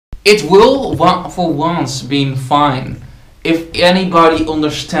It will for once be fine if anybody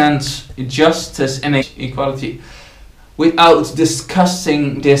understands justice and equality without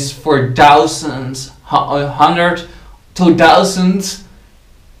discussing this for thousands, 100 to thousands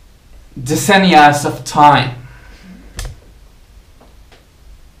decennia of time.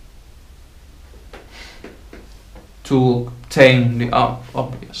 To obtain the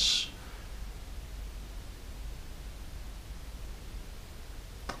obvious.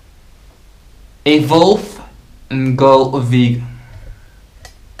 Evolve and go vegan.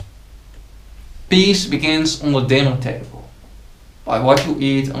 Peace begins on the dinner table, by what you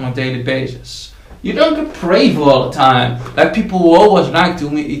eat on a daily basis. You don't get brave all the time, like people always like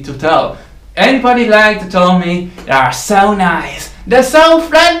to tell. Anybody like to tell me, they are so nice, they're so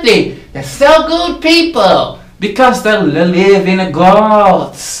friendly, they're so good people, because they live in a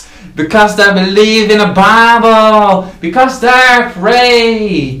God, because they believe in a Bible, because they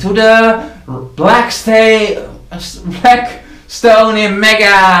pray to the black stone in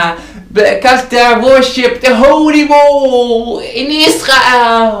Mecca, because they worship the Holy Wall in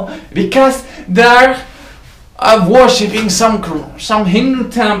Israel, because they're worshipping some Hindu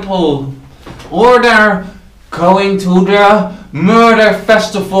temple, or they're going to the murder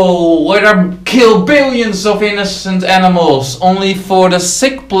festival where they kill billions of innocent animals only for the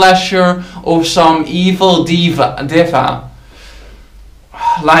sick pleasure of some evil diva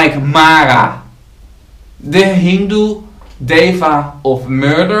like Mara, the Hindu deva of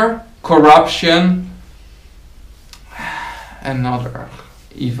murder, corruption and other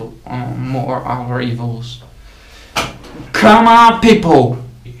evil, more other evils. Come on, people!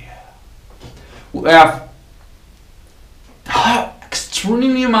 We have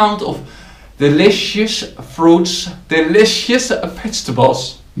extreme amount of delicious fruits, delicious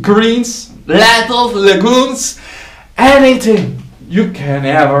vegetables, greens, lentils, legumes, anything you can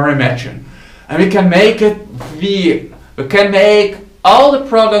ever imagine. And we can make it vegan. We can make all the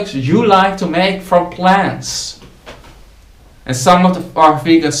products you like to make from plants. And some of our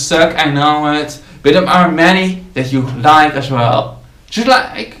vegans suck, I know it, but there are many that you like as well. Just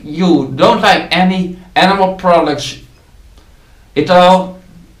like you don't like any animal products at all.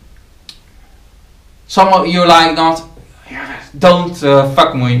 Some of you like not, don't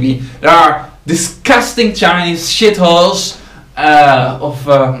fuck with me. There are disgusting Chinese shitholes of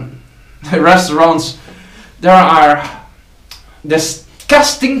restaurants. There are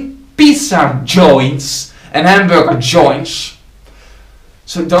disgusting pizza joints and hamburger joints.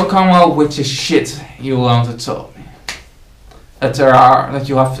 So don't come up with this shit you want to tell me. That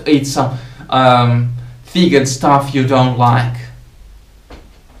you have to eat some vegan stuff you don't like.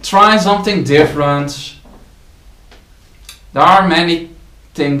 Try something different. There are many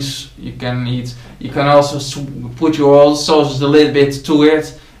things you can eat. You can also put your own sauces a little bit to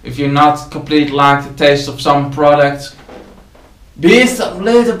it if you're not completely like the taste of some product. Be a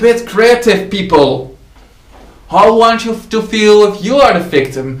little bit creative, people. I want you to feel if you are the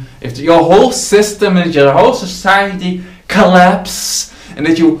victim, if your whole system and your whole society collapse, and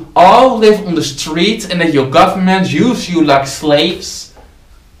that you all live on the street and that your government use you like slaves.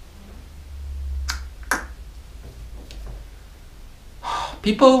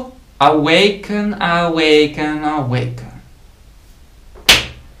 People, awaken, awaken, awaken.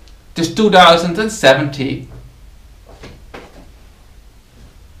 It is 2070.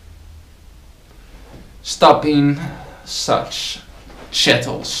 Stop being such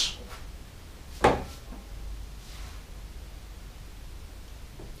chattels.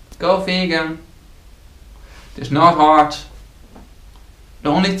 Go vegan. It's not hard. The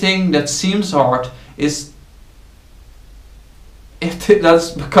only thing that seems hard is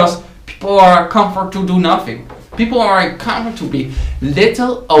that's because people are comfort to do nothing. People are comfort to be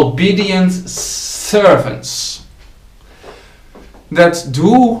little obedient servants that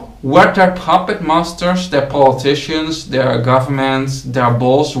do what their puppet masters, their politicians, their governments, their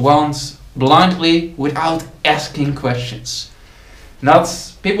boss want blindly without asking questions.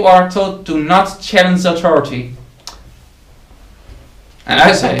 People are told to not challenge authority. And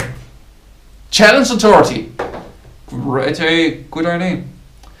I say, challenge authority. Good idea.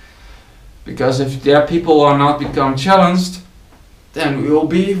 Because if their people are not become challenged, then we will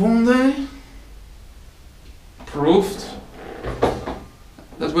be one day proved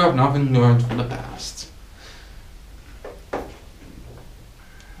that we have nothing learned from the past.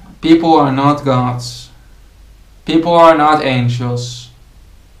 People are not gods. People are not angels.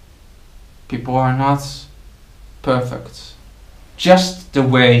 People are not perfect. Just the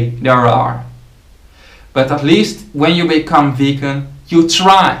way they are. But at least when you become vegan, you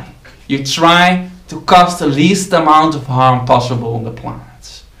try. You try to cause the least amount of harm possible on the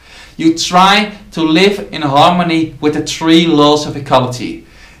planet. You try to live in harmony with the 3 laws of ecology.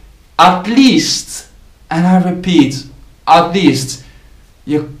 At least, and I repeat, at least,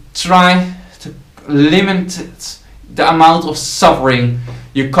 you try to limit the amount of suffering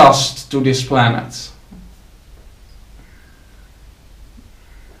you cause to this planet.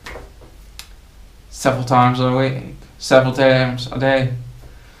 Several times a week, several times a day,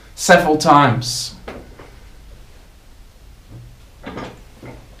 several times.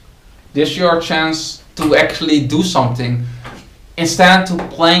 This is your chance to actually do something, instead of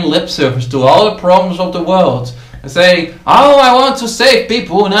playing lip service to all the problems of the world and saying, oh, I want to save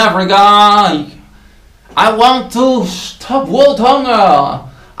people in Africa, I want to stop world hunger,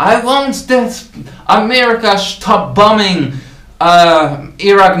 I want that America stop bombing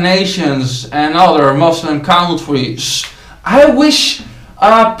Iraq nations and other Muslim countries. I wish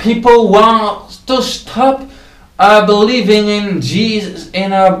people want to stop believing in Jesus, in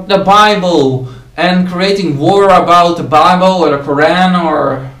the Bible, and creating war about the Bible or the Quran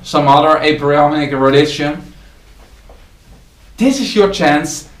or some other Abrahamic religion. This is your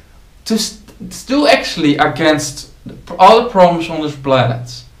chance to do actually against all the problems on this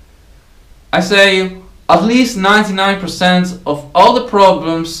planet. I say at least 99% of all the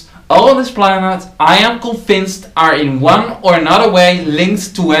problems on this planet, I am convinced, are in one or another way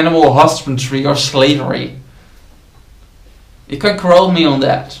linked to animal husbandry or slavery. You can quote me on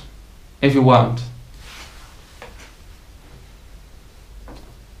that if you want.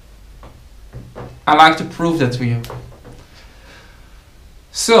 I like to prove that to you.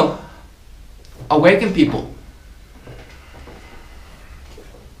 So, awaken people.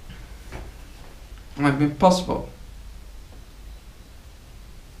 Might be possible.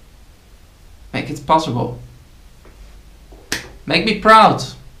 Make it possible. Make me proud.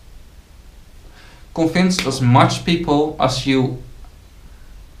 Convince as much people as you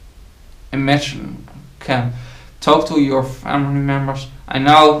imagine can. Talk to your family members. I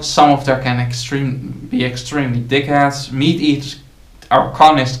know some of them can be extremely dickheads. Meat eaters or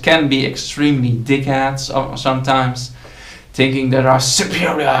communists can be extremely dickheads sometimes, thinking they are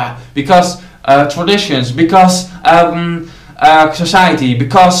superior because traditions, because society,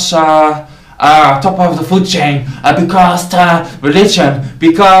 because top of the food chain, because religion,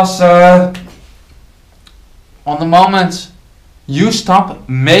 because on the moment you stop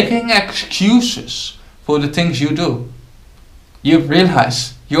making excuses for the things you do, you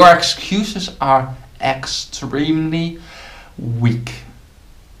realize your excuses are extremely weak,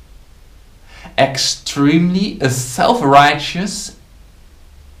 extremely self-righteous,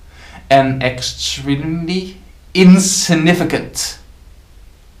 and extremely insignificant,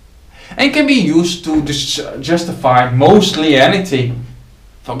 and can be used to justify mostly anything,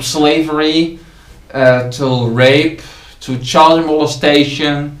 from slavery to rape to child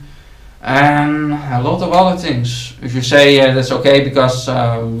molestation and a lot of other things. If you say that's okay because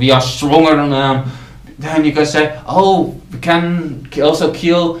we are stronger than them, then you can say, oh, we can also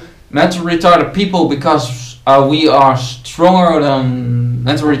kill mentally retarded people because we are stronger than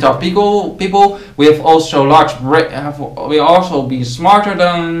mentally retarded people. We have also we also be smarter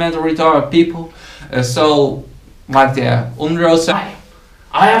than mentally retarded people. So, like the UNRWA said,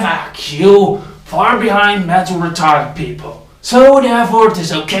 I have a IQ far behind mentally retarded people. So therefore it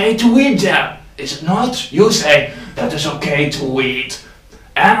is okay to eat them. Is it not? You say that it's okay to eat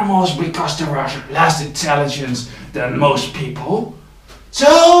animals because they are less intelligent than most people.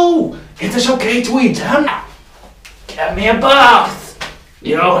 So it is okay to eat them. Get me a bath.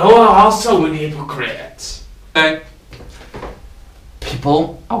 You are also an hypocrite.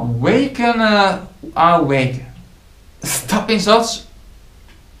 People awaken. Stop being such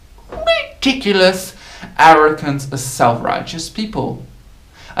ridiculous, arrogant, self-righteous people.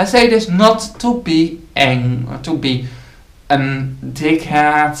 I say this not to be to be a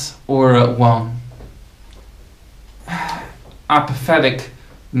dickhead or a pathetic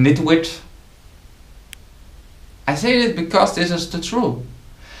nitwit. I say this because this is the truth,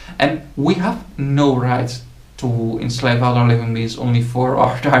 and we have no right to enslave other living beings only for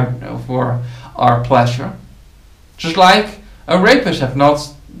our pleasure. Just like a rapist have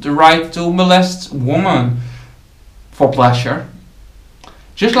not the right to molest women for pleasure.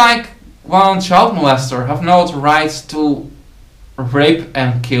 Just like one child molester have no right to rape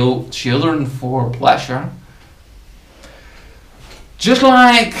and kill children for pleasure. Just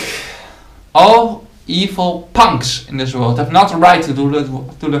like all evil punks in this world have not the right to do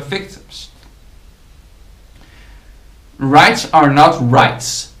that to the victims. Rights are not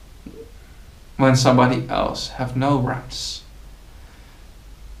rights when somebody else have no rights.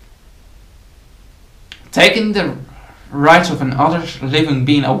 Taking the rights of another living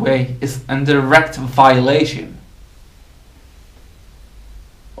being away is a direct violation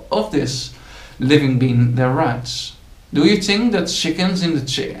of this living being their rights. Do you think that chickens in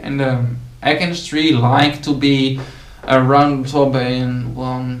the egg industry like to be rounded up in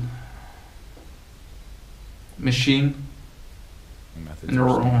one machine, in a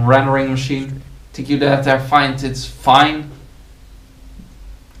rendering machine? Think you that they find it fine?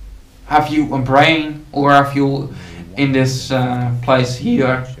 Have you a brain, or have you in this place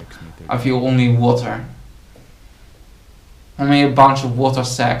here, have you only water? Only a bunch of water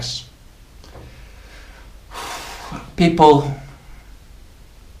sacks. People,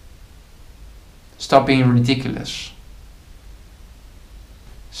 stop being ridiculous.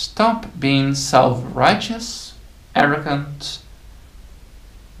 Stop being self-righteous, arrogant,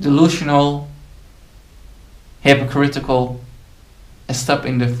 delusional, hypocritical, and stop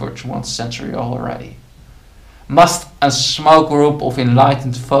in the 21st century already. Must a small group of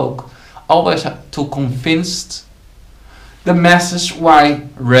enlightened folk always have to convince the masses why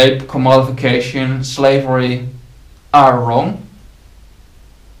rape, commodification, slavery are wrong?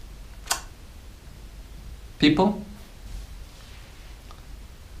 People?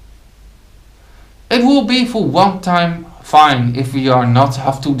 It will be for one time fine if we are not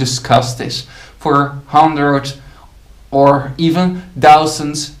have to discuss this for hundreds or even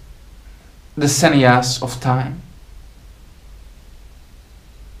thousands decennia of time.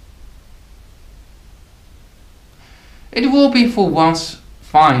 It will be for once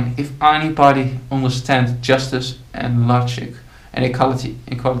fine if anybody understands justice and logic and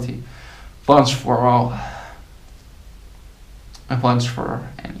equality once for all and once for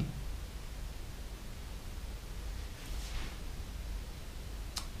any.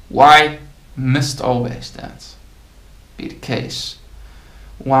 Why must always that be the case?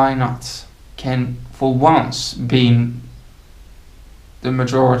 Why not can for once being the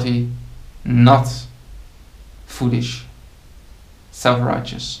majority not foolish,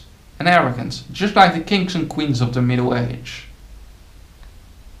 self-righteous and arrogant, just like the kings and queens of the Middle Age?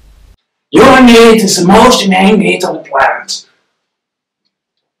 Your meat is the most humane meat on the planet,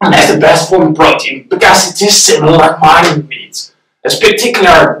 and has the best form of protein because it is similar like my meat. It's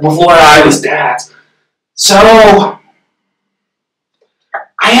particular before I was dead. So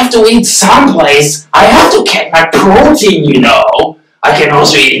I have to eat someplace. I have to get my protein, you know. I can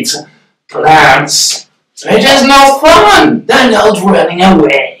also eat plants. It is no fun. They're not running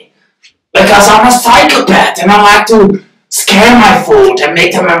away. Because I'm a psychopath and I like to scare my food and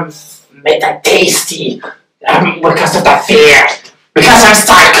make them tasty. Because of the fear. Because I'm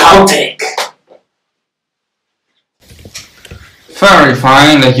psychotic. Very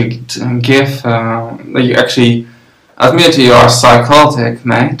fine that you give, that you actually admit you are psychotic,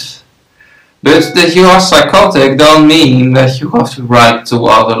 mate. But that you are psychotic don't mean that you have the right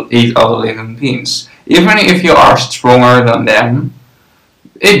to eat other living beings. Even if you are stronger than them,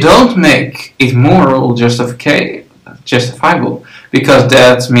 it don't make it moral justifiable. Because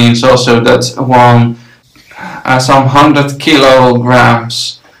that means also that some 100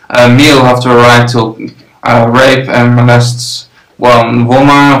 kilograms meal have the right to rape and molest one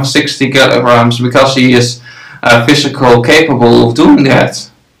woman of 60 kilograms because she is physically capable of doing that.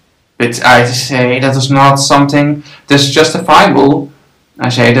 But I say that is not something that's justifiable. I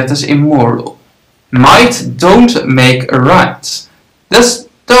say that is immoral. Might don't make a right. This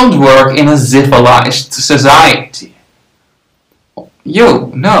don't work in a civilized society.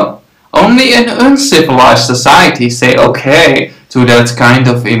 No. Only an uncivilized society say okay to that kind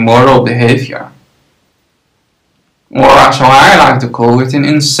of immoral behavior. Or as I like to call it, an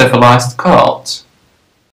uncivilized cult.